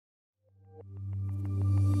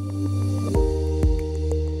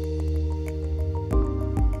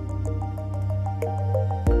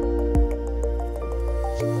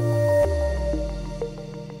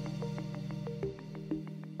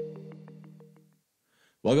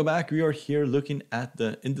Welcome back. We are here looking at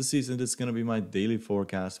the indices, and it's going to be my daily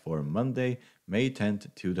forecast for Monday, May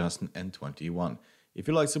 10th, 2021. If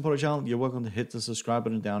you like to support the channel, you're welcome to hit the subscribe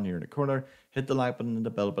button down here in the corner, hit the like button and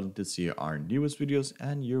the bell button to see our newest videos,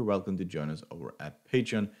 and you're welcome to join us over at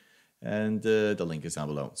Patreon, and the link is down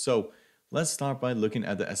below. So let's start by looking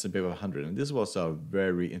at the S&P 500, and this was a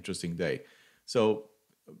very interesting day. So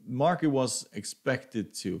market was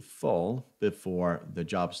expected to fall before the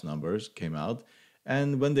jobs numbers came out.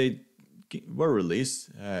 And when they were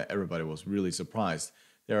released, everybody was really surprised.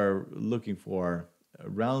 They're looking for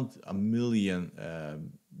around 1 million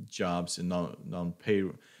jobs in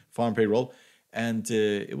farm payroll, and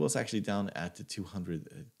it was actually down at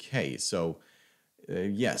 200K. So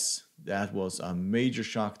yes, that was a major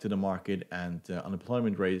shock to the market, and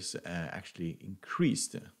unemployment rates actually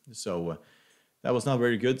increased. So that was not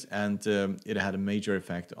very good, and it had a major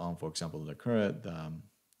effect on, for example,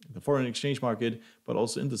 the foreign exchange market, but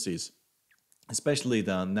also indices, especially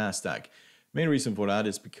the Nasdaq. Main reason for that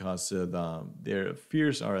is because their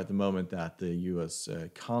fears are at the moment that the U.S.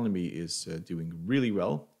 economy is doing really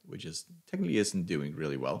well, which is technically isn't doing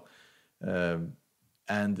really well, and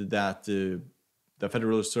that the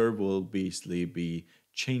Federal Reserve will basically be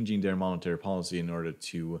changing their monetary policy in order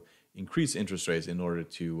to increase interest rates, in order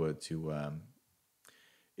to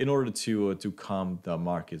calm the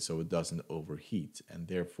market so it doesn't overheat, and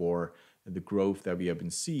therefore the growth that we have been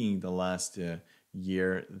seeing the last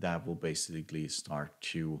year, that will basically start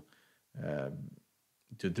to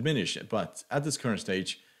diminish. But at this current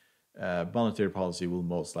stage, monetary policy will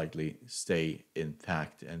most likely stay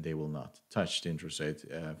intact, and they will not touch the interest rate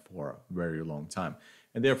for a very long time.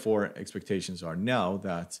 And therefore, expectations are now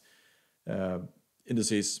that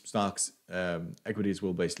indices, stocks, equities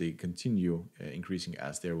will basically continue increasing,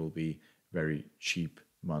 as there will be very cheap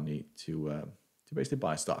money to basically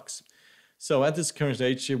buy stocks. So at this current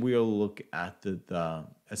stage, we'll look at the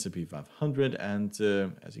S&P 500, and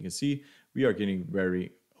as you can see, we are getting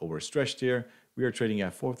very overstretched here. We are trading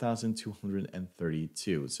at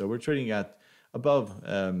 4,232. So we're trading at above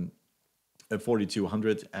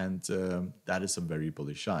 4,200, and that is a very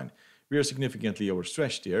bullish sign. We are significantly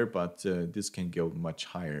overstretched here, but this can go much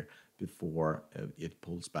higher before it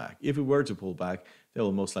pulls back. If it were to pull back, they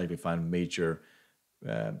will most likely find major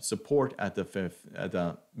support at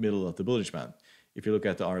the middle of the bullish band. If you look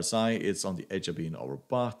at the RSI, it's on the edge of being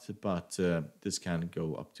overbought, but this can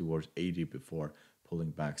go up towards 80 before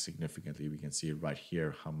pulling back significantly. We can see right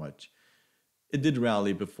here how much it did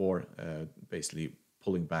rally before basically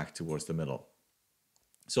pulling back towards the middle.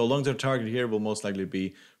 So long-term target here will most likely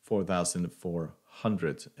be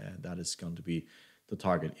 4,400, and that is going to be the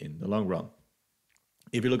target in the long run.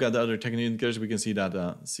 If you look at the other technical indicators, we can see that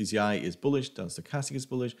CCI is bullish, the stochastic is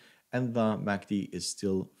bullish, and the MACD is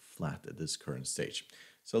still flat at this current stage.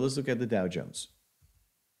 So let's look at the Dow Jones.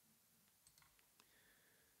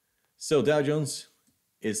 So Dow Jones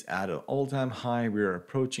is at an all-time high. We're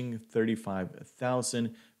approaching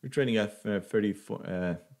 35,000. We're trading at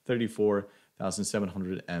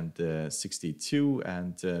 34,762,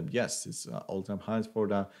 and yes, it's all-time highs for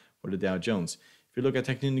the Dow Jones. If you look at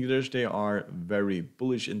technical indicators, they are very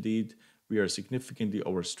bullish indeed. We are significantly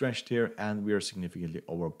overstretched here, and we are significantly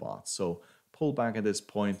overbought. So pullback at this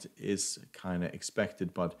point is kind of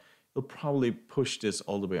expected, but it'll probably push this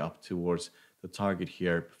all the way up towards the target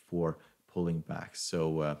here before pulling back.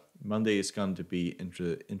 So Monday is going to be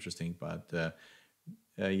interesting, but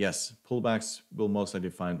yes, pullbacks will most likely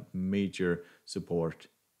find major support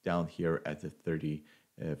down here at the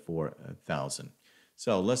 34,000.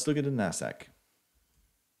 So let's look at the Nasdaq.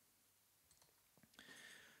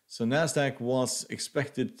 So Nasdaq was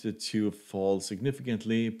expected to fall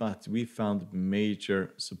significantly, but we found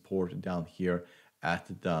major support down here at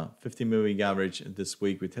the 50-moving average this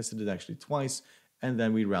week. We tested it actually twice, and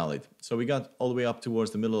then we rallied. So we got all the way up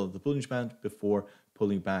towards the middle of the bullish band before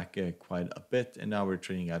pulling back quite a bit, and now we're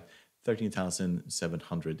trading at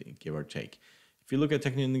 13,700, give or take. If you look at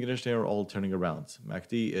technical indicators, they are all turning around.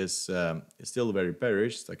 MACD is still very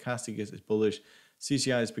bearish, stochastic is bullish,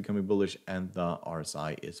 CCI is becoming bullish, and the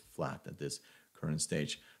RSI is flat at this current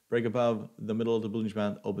stage. Break above the middle of the bullish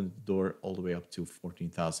band, open the door all the way up to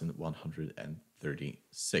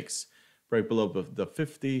 14,136. Break below the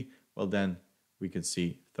 50, well then we can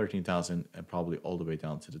see 13,000 and probably all the way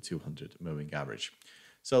down to the 200 moving average.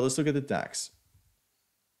 So let's look at the DAX.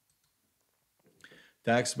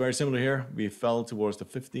 DAX, very similar here. We fell towards the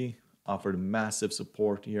 50, offered massive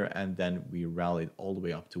support here, and then we rallied all the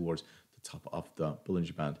way up towards the top of the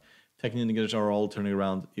Bollinger Band. Technical indicators are all turning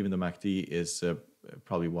around. Even the MACD is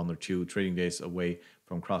probably 1 or 2 trading days away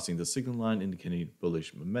from crossing the signal line, indicating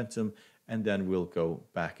bullish momentum, and then we'll go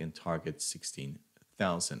back and target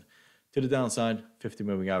 16,000. To the downside, 50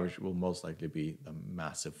 moving average will most likely be the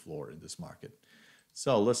massive floor in this market.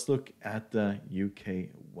 So let's look at the UK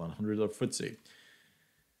 100 or FTSE.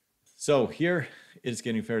 So here it's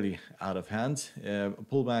getting fairly out of hand. A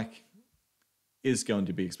pullback is going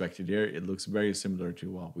to be expected here. It looks very similar to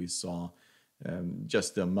what we saw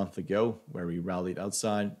just a month ago, where we rallied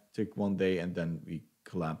outside, took one day, and then we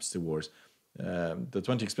collapsed towards the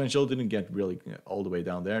 20 exponential. Didn't get really all the way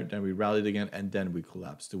down there. Then we rallied again, and then we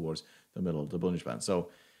collapsed towards the middle of the Bollinger Band. So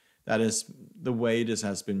that is the way this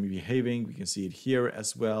has been behaving. We can see it here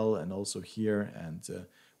as well, and also here. And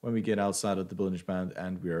when we get outside of the Bollinger Band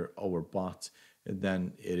and we're overbought,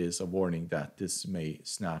 then it is a warning that this may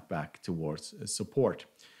snap back towards support.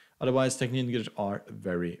 Otherwise, technical indicators are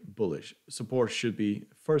very bullish. First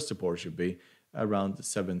support should be around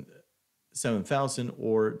 7,000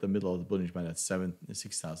 or the middle of the Bollinger Band at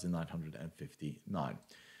 6,959.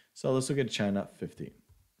 So let's look at China50.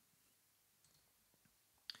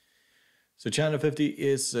 So China50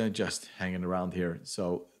 is just hanging around here.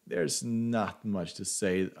 So there's not much to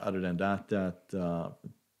say other than that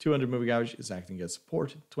 200 moving average is acting as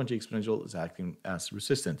support, 20 exponential is acting as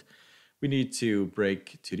resistant. We need to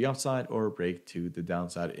break to the upside or break to the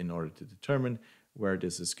downside in order to determine where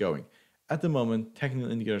this is going. At the moment, technical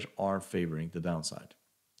indicators are favoring the downside.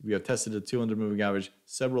 We have tested the 200 moving average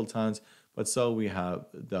several times, but so we have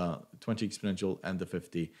the 20 exponential and the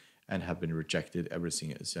 50 and have been rejected every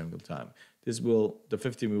single time. The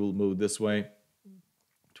 50 will move this way,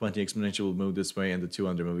 20 exponential will move this way, and the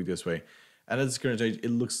 200 moving this way. And at this current stage,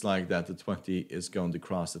 it looks like that the 20 is going to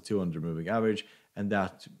cross the 200 moving average, and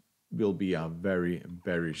that will be a very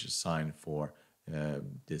bearish sign for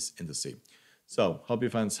this indice. So, hope you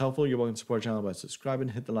find this helpful. You're welcome to support our channel by subscribing,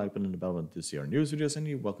 hit the like button and the bell button to see our news videos, and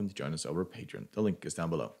you're welcome to join us over Patreon. The link is down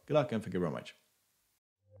below. Good luck and thank you very much.